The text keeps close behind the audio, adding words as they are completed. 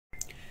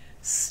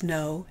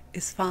Snow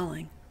is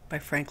Falling by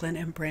Franklyn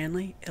and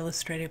Branley,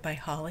 illustrated by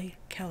Holly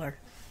Keller.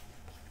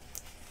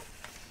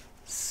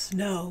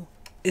 Snow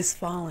is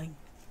falling.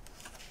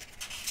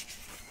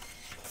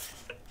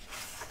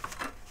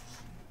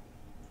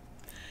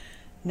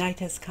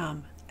 Night has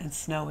come and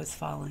snow is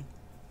falling.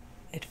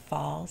 It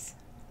falls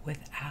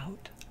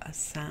without a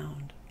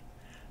sound.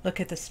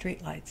 Look at the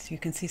streetlights. You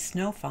can see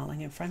snow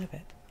falling in front of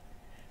it.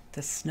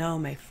 The snow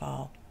may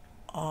fall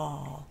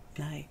all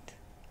night.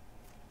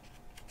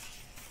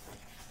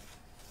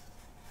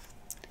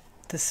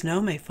 The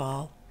snow may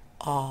fall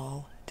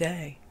all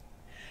day.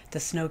 The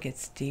snow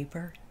gets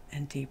deeper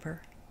and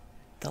deeper.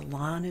 The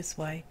lawn is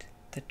white,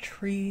 the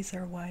trees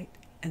are white,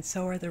 and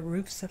so are the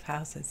roofs of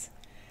houses.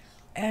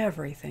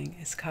 Everything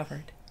is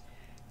covered.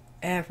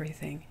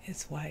 Everything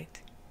is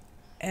white.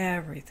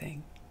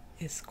 Everything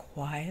is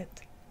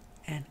quiet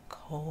and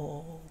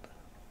cold.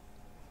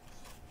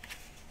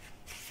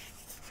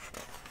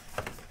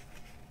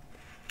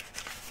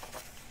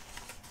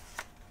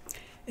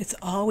 It's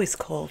always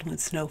cold when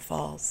snow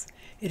falls.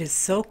 It is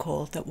so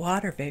cold that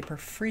water vapor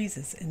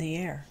freezes in the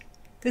air.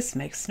 This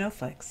makes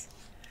snowflakes.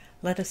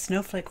 Let a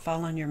snowflake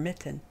fall on your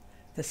mitten.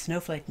 The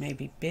snowflake may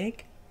be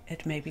big,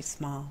 it may be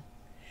small.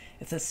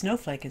 If the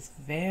snowflake is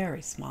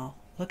very small,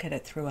 look at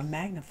it through a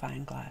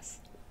magnifying glass.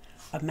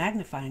 A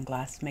magnifying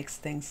glass makes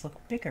things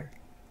look bigger.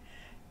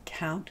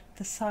 Count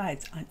the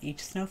sides on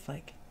each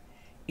snowflake.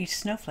 Each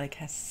snowflake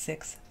has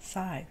 6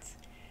 sides.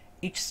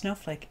 Each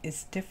snowflake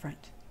is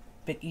different,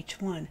 but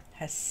each one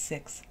has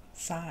 6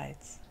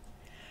 sides.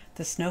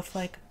 The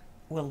snowflake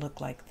will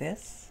look like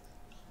this,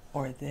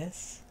 or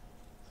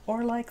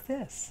like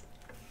this.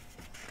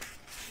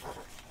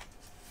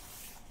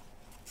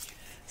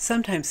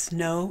 Sometimes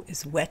snow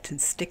is wet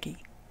and sticky.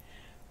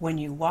 When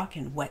you walk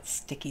in wet,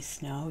 sticky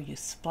snow, you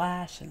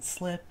splash and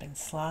slip and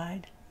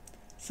slide.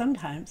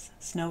 Sometimes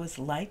snow is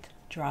light,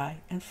 dry,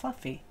 and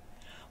fluffy.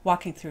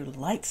 Walking through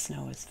light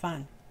snow is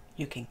fun.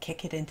 You can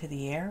kick it into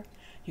the air.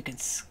 You can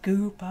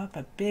scoop up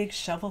a big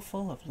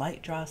shovelful of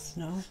light, dry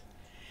snow.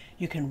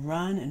 You can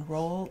run and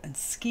roll and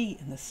ski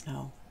in the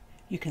snow.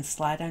 You can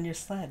slide on your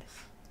sled.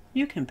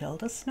 You can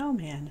build a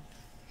snowman.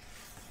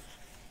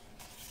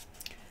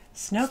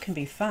 Snow can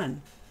be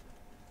fun,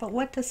 but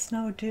what does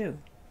snow do?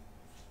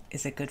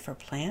 Is it good for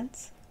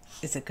plants?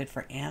 Is it good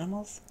for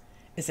animals?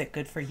 Is it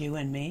good for you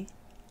and me?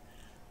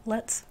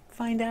 Let's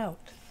find out.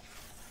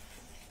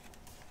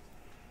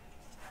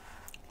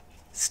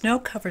 Snow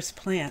covers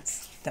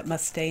plants that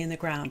must stay in the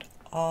ground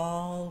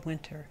all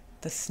winter.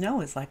 The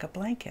snow is like a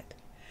blanket.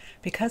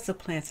 Because the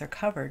plants are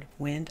covered,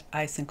 wind,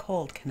 ice, and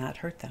cold cannot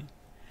hurt them.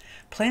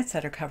 Plants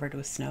that are covered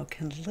with snow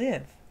can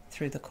live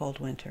through the cold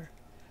winter.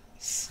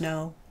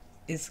 Snow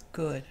is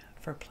good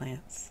for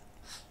plants.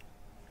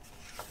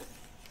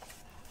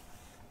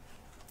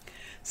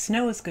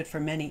 Snow is good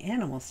for many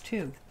animals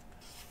too.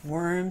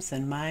 Worms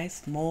and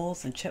mice,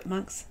 moles and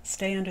chipmunks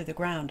stay under the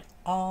ground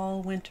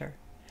all winter.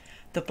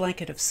 The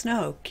blanket of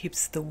snow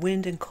keeps the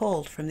wind and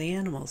cold from the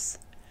animals.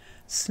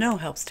 Snow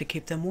helps to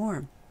keep them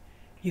warm.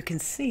 You can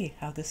see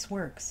how this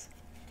works.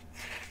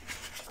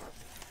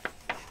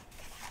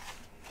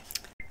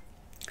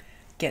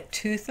 Get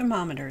 2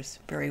 thermometers,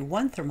 bury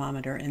 1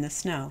 thermometer in the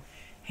snow,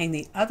 hang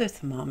the other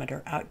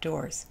thermometer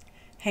outdoors.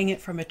 Hang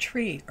it from a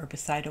tree or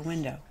beside a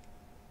window.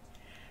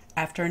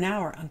 After an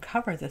hour,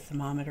 uncover the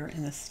thermometer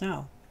in the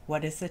snow.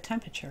 What is the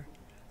temperature?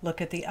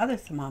 Look at the other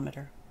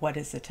thermometer. What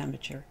is the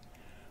temperature?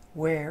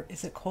 Where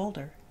is it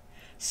colder?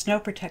 Snow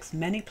protects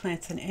many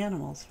plants and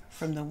animals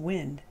from the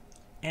wind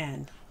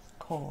and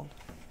cold.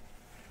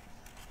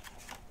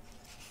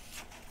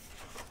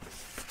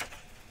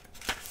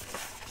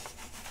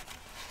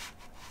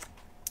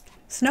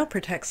 Snow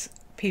protects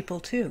people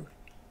too.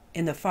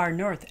 In the far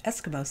north,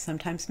 Eskimos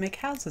sometimes make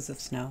houses of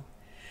snow.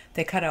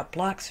 They cut out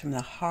blocks from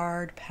the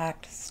hard,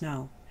 packed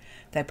snow.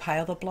 They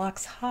pile the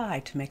blocks high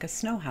to make a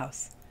snow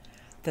house.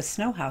 The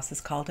snow house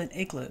is called an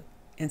igloo.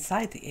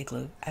 Inside the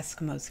igloo,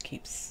 Eskimos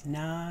keep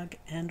snug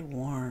and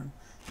warm.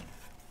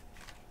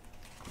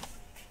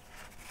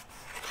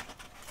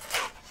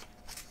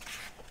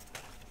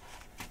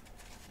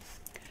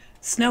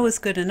 Snow is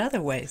good in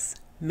other ways.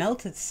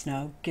 Melted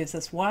snow gives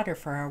us water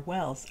for our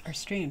wells, our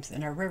streams,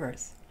 and our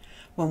rivers.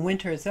 When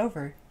winter is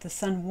over, the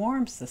sun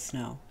warms the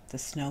snow. The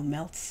snow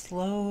melts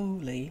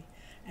slowly,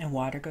 and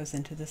water goes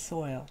into the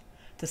soil.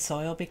 The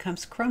soil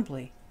becomes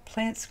crumbly.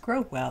 Plants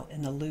grow well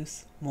in the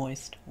loose,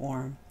 moist,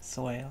 warm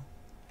soil.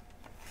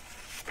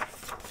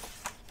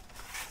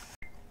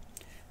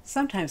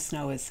 Sometimes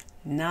snow is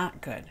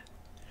not good.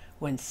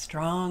 When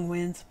strong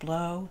winds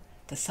blow,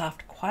 the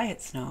soft,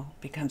 quiet snow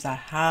becomes a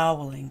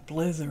howling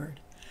blizzard.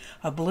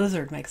 A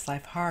blizzard makes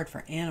life hard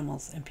for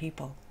animals and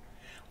people.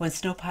 When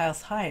snow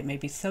piles high, it may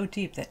be so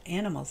deep that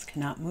animals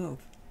cannot move.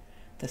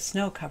 The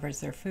snow covers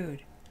their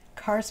food.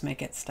 Cars may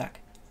get stuck.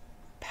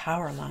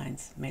 Power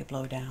lines may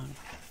blow down.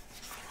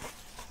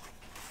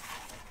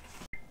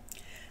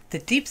 The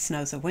deep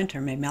snows of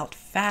winter may melt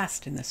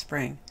fast in the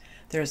spring.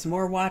 There is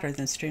more water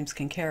than streams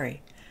can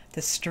carry.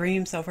 The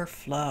streams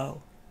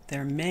overflow.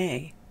 There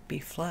may be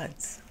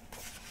floods.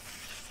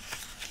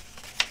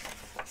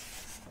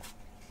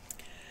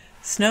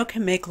 Snow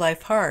can make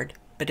life hard,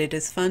 but it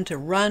is fun to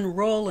run,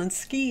 roll, and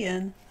ski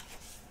in.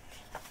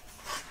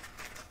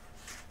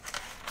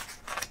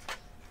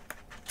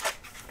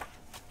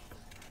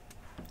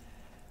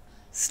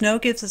 Snow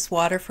gives us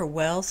water for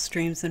wells,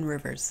 streams, and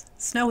rivers.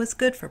 Snow is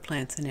good for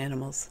plants and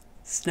animals.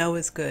 Snow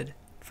is good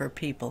for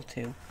people,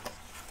 too.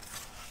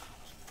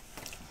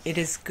 It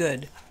is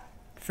good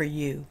for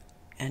you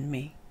and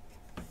me.